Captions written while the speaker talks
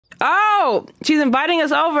Oh, she's inviting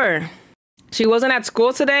us over. She wasn't at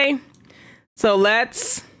school today, so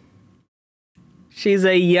let's... She's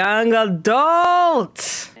a young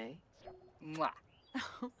adult.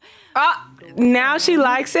 Now she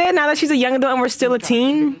likes it? Now that she's a young adult and we're still a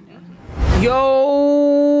teen?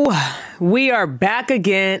 Yo, we are back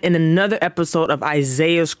again in another episode of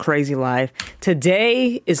Isiah's Crazy Life.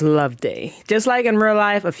 Today is Love Day. Just like in real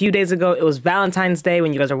life, a few days ago, it was Valentine's Day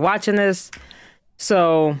when you guys are watching this.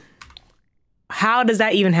 So, how does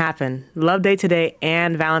that even happen? Love Day today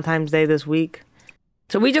and Valentine's Day this week.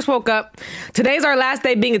 So we just woke up. Today's our last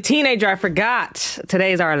day being a teenager. I forgot.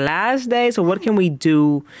 Today is our last day. So what can we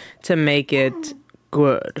do to make it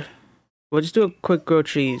good? We'll just do a quick grilled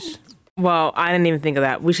cheese. Well, I didn't even think of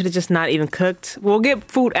that. We should have just not even cooked. We'll get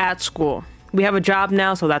food at school. We have a job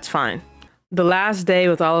now, so that's fine. The last day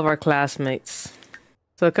with all of our classmates.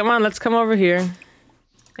 So come on, let's come over here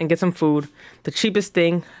and get some food. The cheapest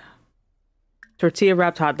thing, tortilla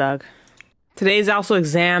wrapped hot dog. Today's also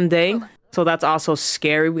exam day. So that's also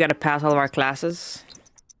scary. We gotta pass all of our classes.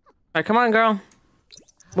 All right, come on, girl.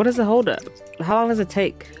 What is the holdup? How long does it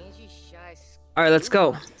take? All right, let's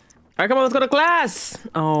go. All right, come on, let's go to class.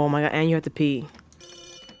 Oh my God, and you have to pee.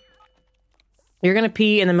 You're gonna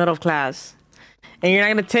pee in the middle of class. And you're not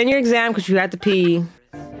gonna attend your exam because you have to pee.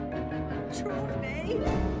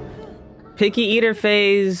 Picky eater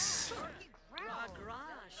phase.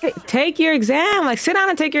 Hey, take your exam. Like, sit down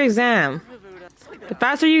and take your exam. The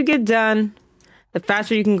faster you get done, the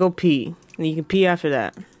faster you can go pee. And you can pee after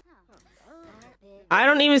that. I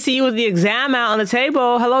don't even see you with the exam out on the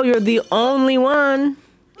table. Hello, you're the only one.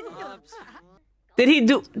 Did he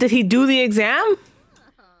do the exam?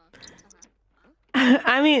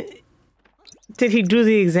 I mean, did he do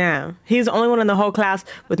the exam? He's the only one in the whole class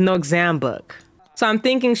with no exam book. So I'm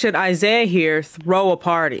thinking, should Isiah here throw a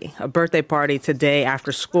party, a birthday party today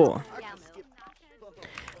after school?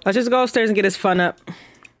 Let's just go upstairs and get his fun up.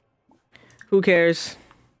 Who cares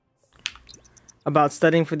about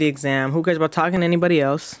studying for the exam? Who cares about talking to anybody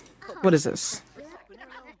else? What is this?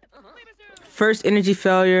 First energy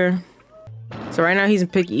failure. So right now he's a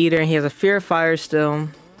picky eater and he has a fear of fire still.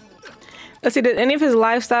 Let's see, did any of his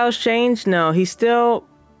lifestyles change? No, he's still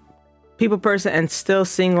people person and still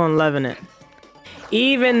single and loving it.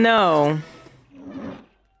 Even though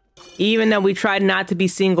we tried not to be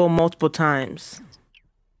single multiple times.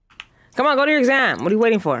 Come on, go to your exam. What are you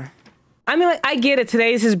waiting for? I mean, like, I get it.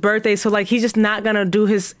 Today's his birthday, so, like, he's just not gonna do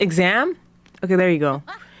his exam? Okay, there you go.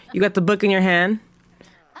 You got the book in your hand.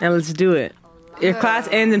 And let's do it. Your class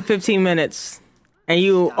ends in 15 minutes. And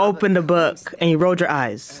you open the book, and you rolled your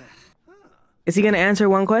eyes. Is he gonna answer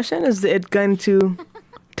one question? Is it going to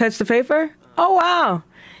touch the paper? Oh, wow.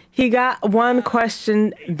 He got one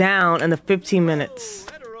question down in the 15 minutes.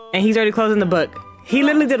 And he's already closing the book. He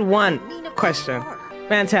literally did one question.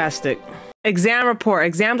 Fantastic. Exam report.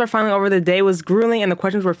 Exams are finally over. The day was grueling and the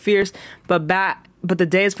questions were fierce, but the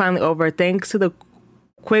day is finally over. Thanks to the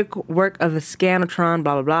quick work of the Scanatron,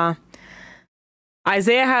 blah, blah, blah.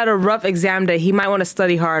 Isiah had a rough exam day. He might want to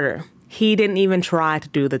study harder. He didn't even try to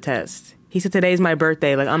do the test. He said, today's my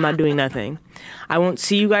birthday. Like, I'm not doing nothing. I won't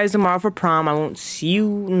see you guys tomorrow for prom. I won't see you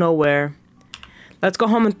nowhere. Let's go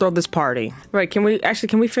home and throw this party. Right, can we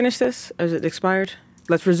finish this? Is it expired?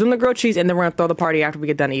 Let's resume the grilled cheese and then we're gonna throw the party after we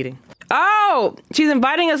get done eating. Oh, she's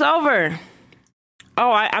inviting us over.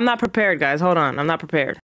 Oh, I'm not prepared, guys. Hold on, I'm not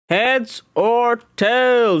prepared. Heads or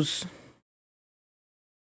tails?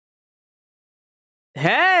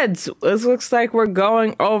 Heads. This looks like we're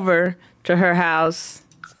going over to her house.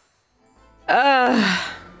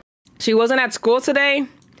 She wasn't at school today,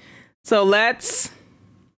 so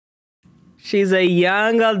she's a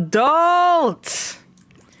young adult.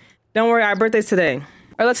 Don't worry, our birthday's today. All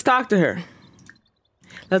right, let's talk to her.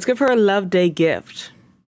 Let's give her a Love Day gift.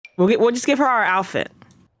 We'll just give her our outfit.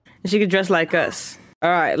 And she can dress like us. All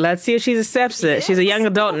right, let's see if she accepts it. She's a young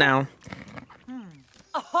adult now.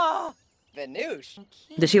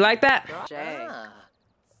 Did she like that?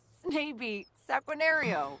 Maybe.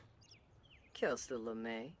 Saquinario.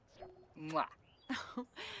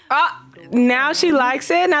 Now she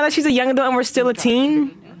likes it? Now that she's a young adult and we're still a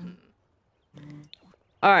teen?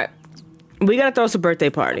 All right. We gotta throw us a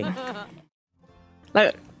birthday party.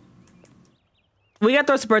 Like, we gotta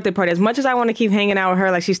throw us a birthday party. As much as I want to keep hanging out with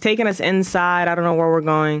her, like, she's taking us inside. I don't know where we're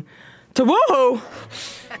going. To woohoo!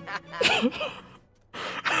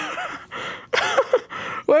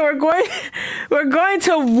 Wait, we're going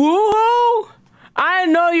to woohoo? I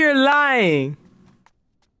know you're lying.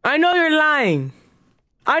 I know you're lying.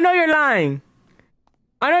 I know you're lying.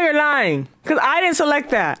 I know you're lying. Because I didn't select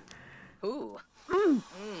that. Ooh.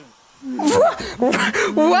 What?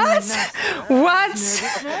 What?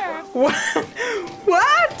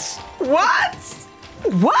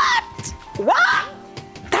 What?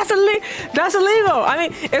 That's illegal. I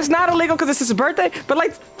mean, it's not illegal because it's his birthday, but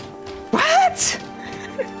like, what?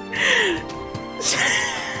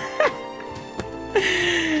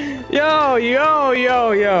 Yo.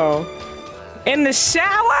 In the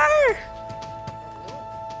shower?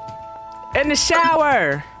 In the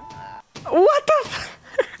shower. What the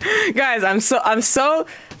Guys, I'm so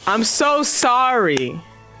sorry.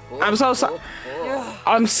 I'm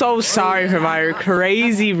so sorry for my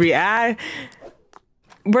crazy react.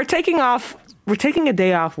 We're taking a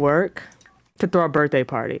day off work to throw a birthday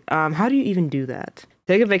party. How do you even do that?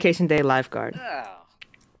 Take a vacation day lifeguard.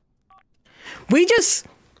 We just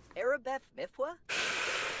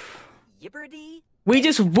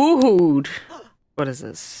woohooed. What is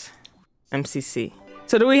this? MCC.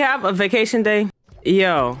 So do we have a vacation day?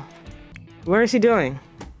 Yo, where is he doing?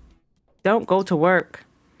 Don't go to work.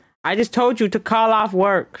 I just told you to call off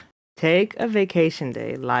work. Take a vacation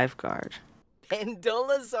day lifeguard.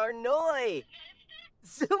 Pendola Zarnoi.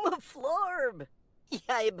 Zuma Florb.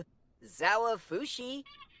 Yaib Zawa Fushi.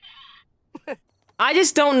 I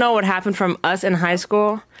just don't know what happened from us in high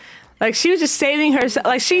school. Like, she was just saving herself.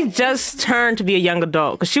 Like, she just turned to be a young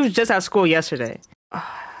adult because she was just at school yesterday.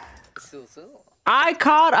 I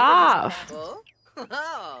called off.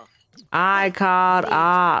 I called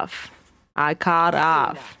off.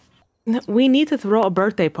 We need to throw a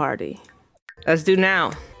birthday party. Let's do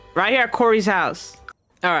now. Right here at Corey's house.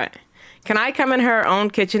 All right. Can I come in her own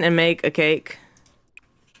kitchen and make a cake?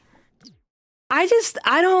 Guys,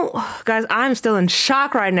 I'm still in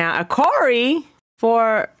shock right now at Corey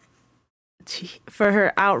for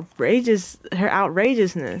her outrageousness.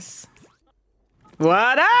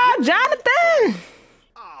 What up, Jonathan?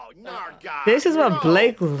 This is what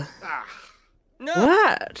Blake...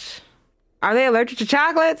 What? Are they allergic to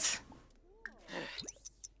chocolates?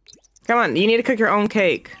 Come on, you need to cook your own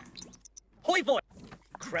cake.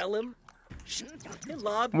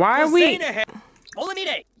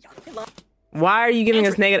 Why are you giving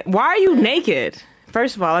us negative? Why are you naked?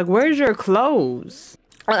 First of all, like, where's your clothes?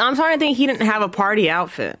 I'm starting to think he didn't have a party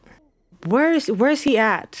outfit. Where's he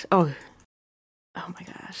at? Oh my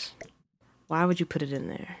gosh. Why would you put it in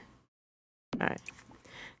there? All right.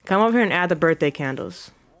 Come over here and add the birthday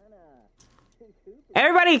candles.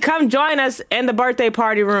 Everybody come join us in the birthday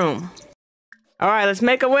party room. All right, let's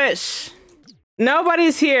make a wish.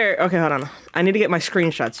 Nobody's here. Okay, hold on. I need to get my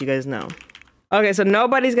screenshots, you guys know. Okay, so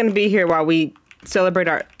nobody's gonna be here while we celebrate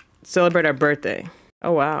our birthday.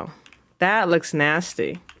 Oh wow. That looks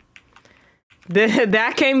nasty.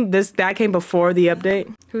 That came before the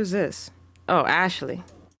update. Who's this? Oh, Ashley.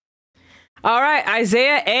 All right,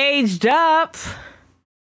 Isiah aged up.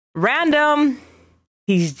 Random.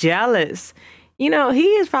 He's jealous. You know, he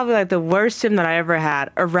is probably like the worst sim that I ever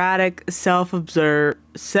had. Erratic, self-absorbed,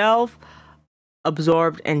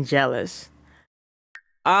 and jealous.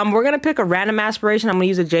 We're gonna pick a random aspiration. I'm gonna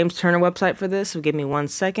use a James Turner website for this, so give me 1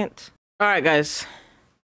 second. All right, guys.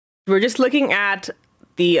 We're just looking at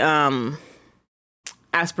the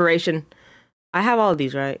aspiration. I have all of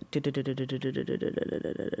these, right?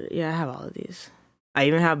 Yeah, I have all of these. I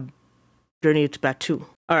even have Journey to Batu.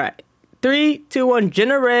 All right. 3, 2, 1,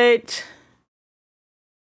 generate.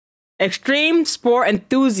 Extreme sport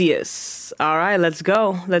enthusiasts. All right, let's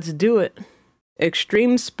go. Let's do it.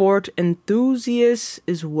 Extreme sport enthusiasts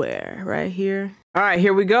is where? Right here. All right,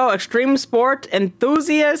 here we go. Extreme sport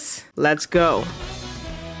enthusiasts. Let's go.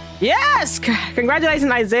 Yes!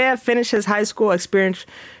 Congratulations, Isiah finished his high school experience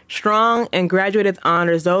strong and graduated with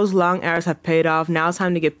honors. Those long hours have paid off. Now it's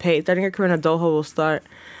time to get paid. Starting your career in adulthood will start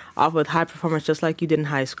off with high performance just like you did in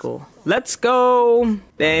high school. Let's go.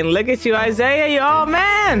 Dang, look at you, Isiah. You all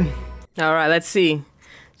man. All right, let's see.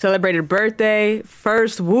 Celebrated birthday.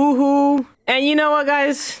 First woohoo. And you know what,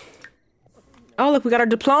 guys? Oh, look, we got our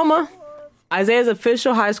diploma. Isiah's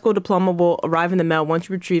official high school diploma will arrive in the mail. Once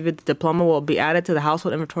you retrieve it, the diploma will be added to the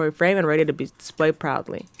household inventory frame and ready to be displayed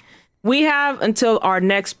proudly. We have until our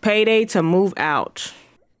next payday to move out.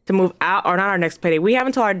 Or not our next payday. We have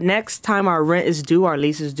until our next time our rent is due, our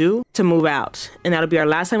lease is due, to move out. And that'll be our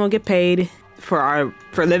last time we'll get paid for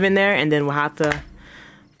living there, and then we'll have to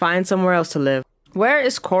find somewhere else to live. Where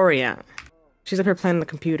is Corey at? She's up here playing on the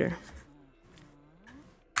computer.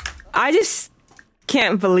 I just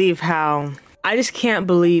can't believe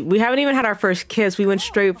we haven't even had our first kiss. We went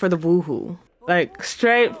straight for the woohoo. Like,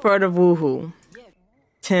 straight for the woohoo.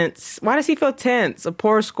 Tense. Why does he feel tense? A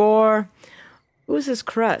poor score. Who is this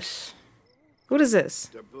crush? What is this?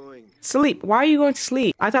 Sleep. Why are you going to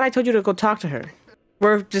sleep? I thought I told you to go talk to her.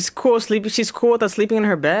 We're just cool sleeping. She's cool with us sleeping in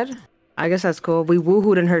her bed. I guess that's cool. We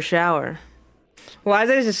woohooed in her shower. Well,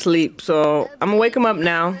 Isaiah's asleep, so I'm gonna wake him up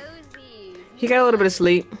now. He got a little bit of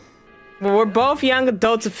sleep. Well, we're both young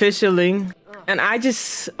adults officially. And I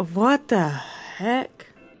just, what the heck?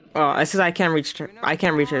 Oh, it says I can't reach her. I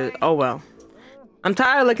can't reach her. Oh, well. I'm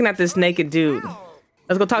tired of looking at this naked dude.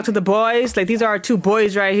 Let's go talk to the boys. Like, these are our two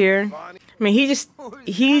boys right here. I mean, he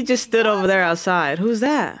just stood over there outside. Who's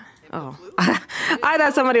that? Oh, I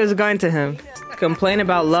thought somebody was going to him. Complain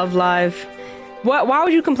about love life. What? Why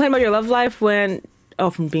would you complain about your love life when, oh,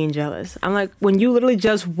 from being jealous? I'm like, when you literally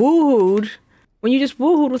just woohooed,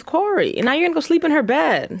 with Corey, and now you're gonna go sleep in her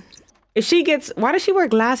bed. If she gets, why does she wear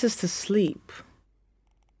glasses to sleep?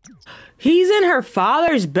 He's in her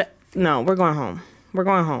father's bed. No, we're going home. We're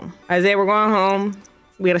going home. Isaiah, we're going home.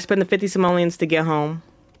 We gotta spend the 50 simoleons to get home.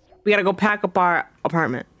 We gotta go pack up our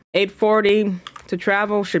apartment. 840 to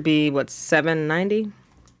travel should be, what, 790?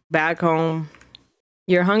 Back home.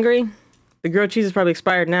 You're hungry? The grilled cheese is probably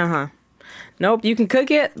expired now, huh? Nope, you can cook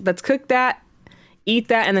it. Let's cook that, eat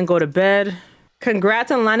that, and then go to bed.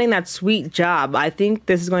 Congrats on landing that sweet job. I think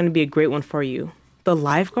this is going to be a great one for you. The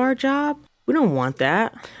lifeguard job? We don't want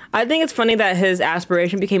that. I think it's funny that his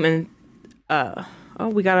aspiration became oh,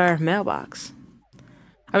 we got our mailbox.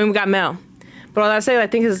 I mean, we got mail. But all I say, I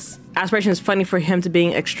think his aspiration is funny for him to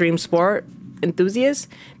being extreme sport enthusiast,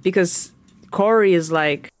 because Corey is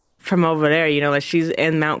like from over there, you know, like she's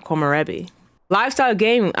in Mount Komorebi. Lifestyle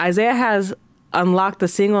game. Isaiah has unlocked the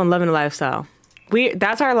single and loving lifestyle.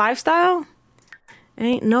 That's our lifestyle?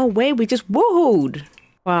 Ain't no way, we just woohooed.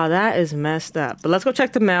 Wow, that is messed up. But let's go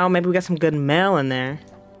check the mail. Maybe we got some good mail in there.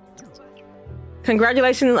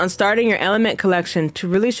 Congratulations on starting your element collection. To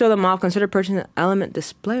really show them off, consider purchasing an element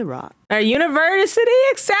display rod. Our university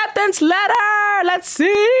acceptance letter! Let's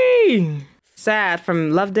see! Sad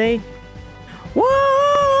from Love Day. Whoa!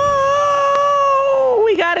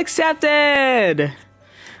 We got accepted!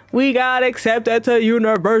 We got accepted to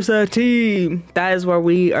university. That is where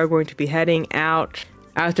we are going to be heading out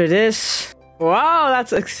after this. Wow,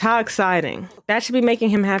 that's how exciting. That should be making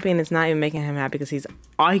him happy, and it's not even making him happy because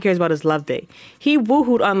all he cares about is Love Day. He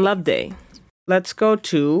woohooed on Love Day. Let's go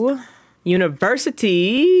to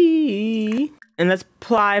university and let's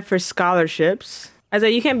apply for scholarships.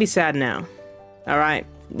 Isaiah, you can't be sad now. All right,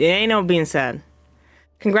 there ain't no being sad.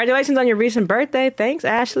 Congratulations on your recent birthday. Thanks,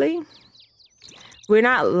 Ashley. We're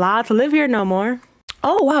not allowed to live here no more.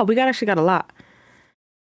 Oh, wow. We actually got a lot.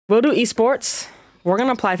 We'll do esports. We're going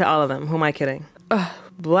to apply to all of them. Who am I kidding? Ugh,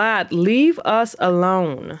 Vlad, leave us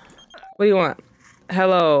alone. What do you want?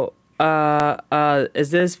 Hello.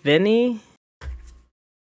 Is this Vinny?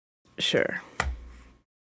 Sure.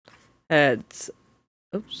 Heads.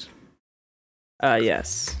 Oops.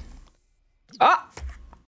 Yes. Oh!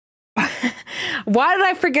 Why did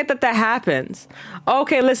I forget that happens?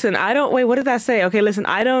 Okay, listen, wait, what did that say? Okay, listen,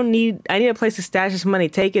 I need a place to stash this money.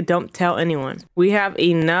 Take it, don't tell anyone. We have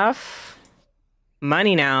enough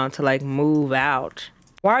money now to like move out.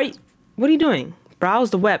 What are you doing? Browse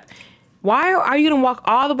the web. Why are you gonna walk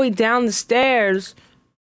all the way down the stairs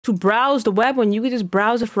to browse the web when you could just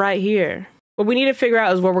browse it right here? What we need to figure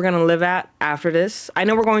out is where we're gonna live at after this. I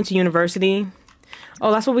know we're going to university.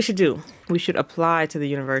 Oh, that's what we should do. We should apply to the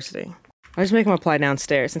university. I'll just make him apply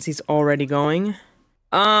downstairs since he's already going.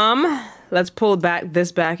 Let's pull this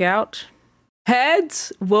back out.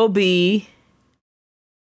 Heads will be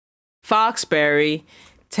Foxberry.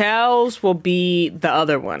 Tails will be the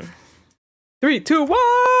other one. 3, 2,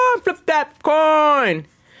 1, flip that coin.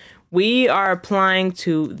 We are applying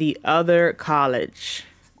to the other college.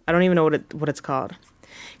 I don't even know what it's called.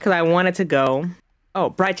 Because I wanted to go. Oh,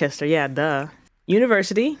 Brightchester, yeah, duh.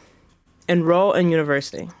 University. Enroll in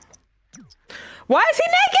university. Why is he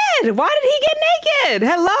naked? Why did he get naked?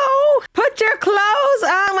 Hello? Put your clothes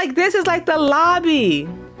on. Like, this is like the lobby.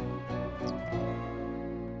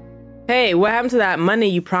 Hey, what happened to that money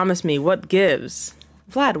you promised me? What gives?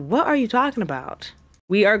 Vlad, what are you talking about?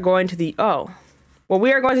 We are going to the,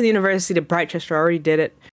 we are going to the University of Brightchester. I already did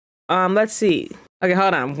it. Let's see. Okay,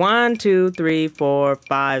 hold on. 1, 2, 3, 4,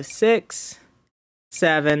 5, 6,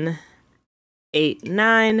 7, 8,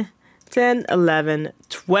 9, 10, 11,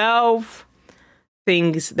 12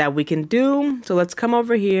 things that we can do. So let's come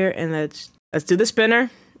over here and let's do the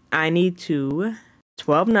spinner. I need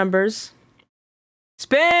 12 numbers.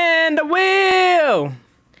 Spin the wheel.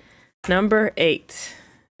 Number 8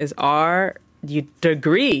 is our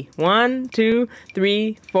degree. 1, 2,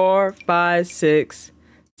 3, 4, 5, 6,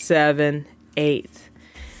 7, 8.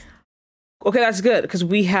 Okay, that's good because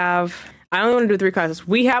we have, I only want to do 3 classes.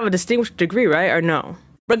 We have a distinguished degree, right? Or no?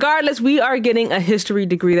 Regardless, we are getting a history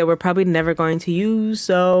degree that we're probably never going to use.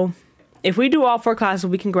 So if we do all 4 classes,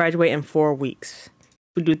 we can graduate in 4 weeks.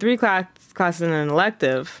 If we do 3 classes in an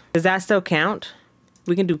elective, does that still count?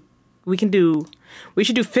 We should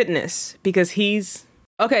do fitness because he's...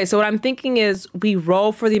 Okay, so what I'm thinking is we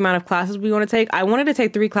roll for the amount of classes we want to take. I wanted to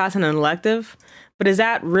take 3 classes in an elective, but is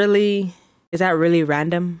that really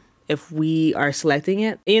random if we are selecting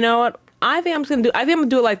it? You know what? I think I'm gonna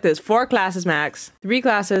do it like this. 4 classes max, 3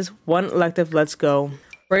 classes, 1 elective. Let's go.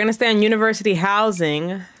 We're gonna stay on university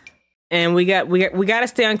housing, and we gotta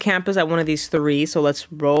stay on campus at one of these 3. So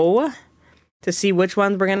let's roll to see which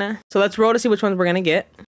ones we're gonna get.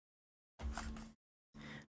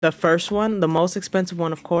 The first one, the most expensive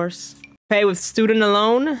one, of course. Pay with student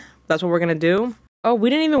loan. That's what we're gonna do. Oh,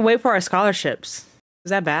 we didn't even wait for our scholarships.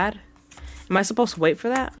 Is that bad? Am I supposed to wait for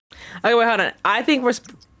that? Okay, wait, hold on. I think we're...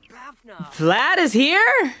 Vlad is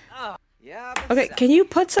here? Okay, can you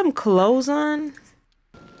put some clothes on?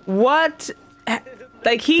 What?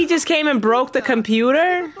 Like, he just came and broke the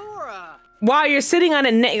computer? While you're sitting on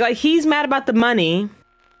it, like, he's mad about the money.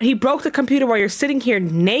 He broke the computer while you're sitting here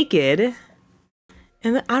naked.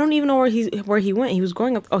 And I don't even know where he went. He was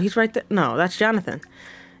going up. Oh, he's right there. No, that's Jonathan.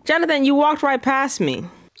 Jonathan, you walked right past me.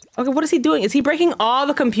 Okay, what is he doing? Is he breaking all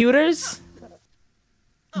the computers?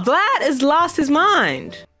 Vlad has lost his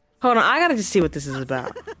mind. Hold on, I gotta just see what this is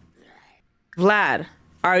about. Vlad,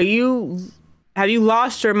 have you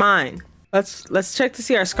lost your mind? Let's check to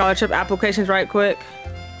see our scholarship applications right quick.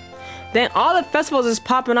 Then all the festivals is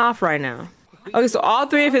popping off right now. Okay, so all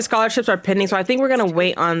 3 of his scholarships are pending, so I think we're gonna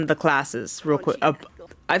wait on the classes real quick.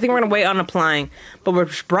 I think we're gonna wait on applying, but we're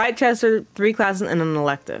Brightchester, 3 classes and an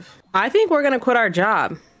elective. I think we're gonna quit our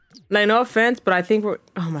job. Like, no offense, but I think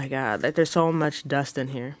oh my God, like there's so much dust in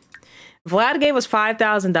here. Vlad gave us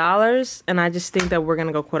 $5,000, and I just think that we're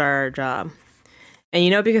gonna go quit our job. And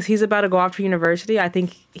you know, because he's about to go off to university, I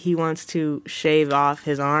think he wants to shave off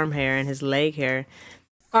his arm hair and his leg hair.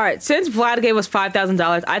 All right, since Vlad gave us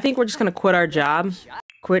 $5,000, I think we're just gonna quit our job.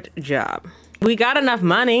 Quit job. We got enough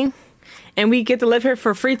money, and we get to live here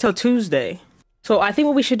for free till Tuesday. So I think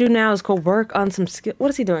what we should do now is go work on some skill.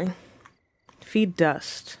 What is he doing? Feed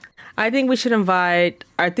dust. I think we should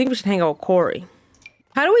hang out with Corey.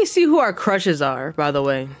 How do we see who our crushes are, by the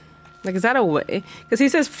way? Like, is that a way? Because he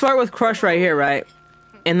says flirt with crush right here, right?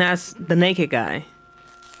 And that's the naked guy.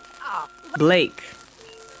 Blake.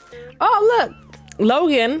 Oh, look.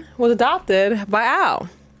 Logan was adopted by Al.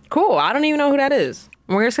 Cool. I don't even know who that is.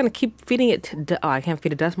 We're just going to keep feeding it to... Oh, I can't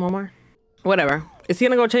feed it dust no more? Whatever. Is he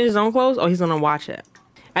going to go change his own clothes? Oh, he's going to watch it.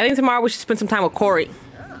 I think tomorrow we should spend some time with Corey.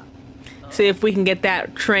 See if we can get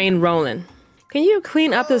that train rolling. Can you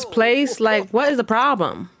clean up this place? Like, what is the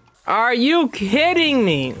problem? Are you kidding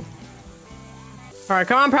me? All right,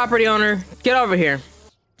 come on, property owner. Get over here.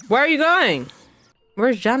 Where are you going?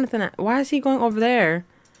 Where's Jonathan at? Why is he going over there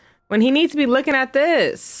when he needs to be looking at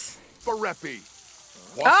this?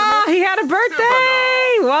 Oh, he had a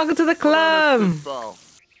birthday! Welcome to the club.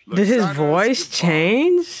 Did his voice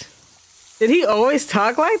change? Did he always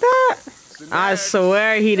talk like that? I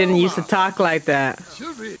swear he didn't used to talk like that.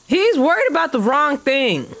 He's worried about the wrong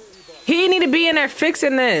thing. He need to be in there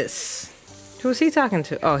fixing this. Who's he talking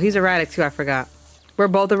to? Oh, he's erratic too, I forgot. We're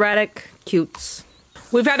both erratic. Cutes.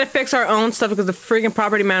 We've had to fix our own stuff because the freaking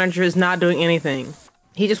property manager is not doing anything.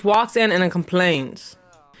 He just walks in and then complains.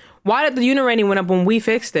 Why did the unit rating went up when we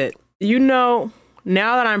fixed it? You know,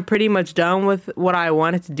 now that I'm pretty much done with what I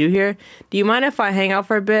wanted to do here, do you mind if I hang out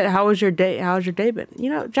for a bit? How was your day? How's your day been? You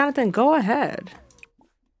know, Jonathan, go ahead.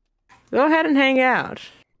 Go ahead and hang out.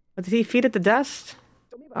 But did he feed it the dust?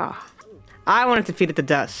 Oh, I wanted to feed it the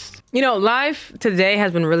dust. You know, life today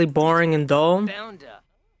has been really boring and dull.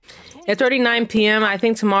 It's already 9 p.m. I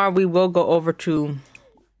think tomorrow we will go over to,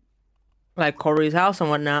 like, Corey's house and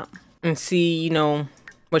whatnot and see, you know,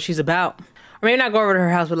 what she's about. Or maybe not go over to her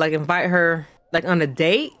house, but, like, invite her, like, on a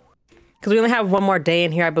date. Because we only have one more day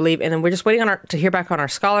in here, I believe. And then we're just waiting on to hear back on our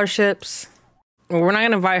scholarships. We're not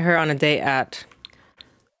going to invite her on a date at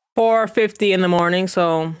 4:50 in the morning.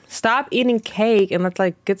 So stop eating cake and let's,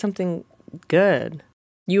 like, get something good.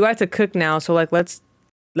 You like to cook now, so, like, let's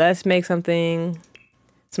make something,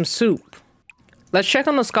 some soup. Let's check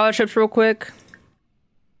on the scholarships real quick.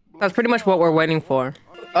 That's pretty much what we're waiting for.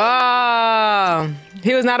 Oh,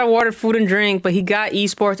 he was not awarded food and drink, but he got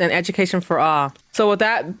esports and education for all. So with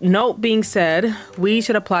that note being said, we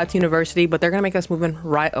should apply to university, but they're gonna make us move in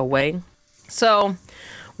right away. So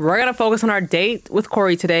we're gonna focus on our date with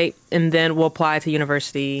Corey today, and then we'll apply to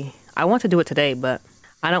university. I want to do it today, but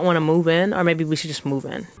I don't want to move in, or maybe we should just move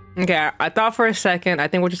in. Okay, I thought for a second, I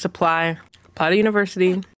think we'll just apply to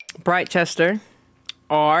university, Brightchester.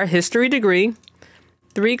 our history degree,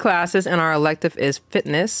 3 classes, and our elective is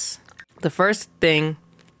fitness. The first thing,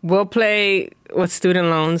 we'll play with student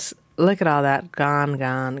loans. Look at all that. Gone,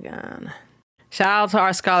 gone, gone. Shout out to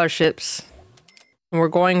our scholarships. We're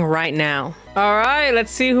going right now. All right,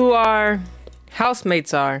 let's see who our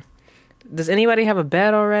housemates are. Does anybody have a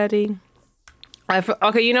bed already?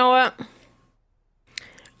 Okay, you know what?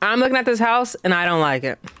 I'm looking at this house and I don't like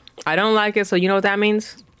it. I don't like it, so you know what that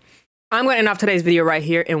means? I'm going to end off today's video right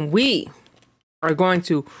here, and we are going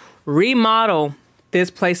to remodel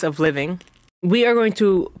this place of living. We are going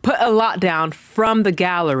to put a lot down from the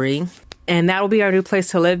gallery, and that will be our new place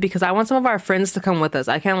to live because I want some of our friends to come with us.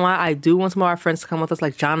 I can't lie, I do want some of our friends to come with us,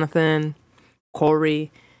 like Jonathan,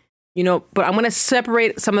 Corey, you know, but I'm going to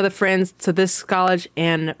separate some of the friends to this college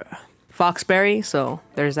and Foxbury, so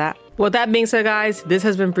there's that. With that being said, guys, this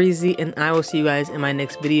has been Breezy, and I will see you guys in my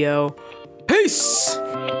next video. Peace!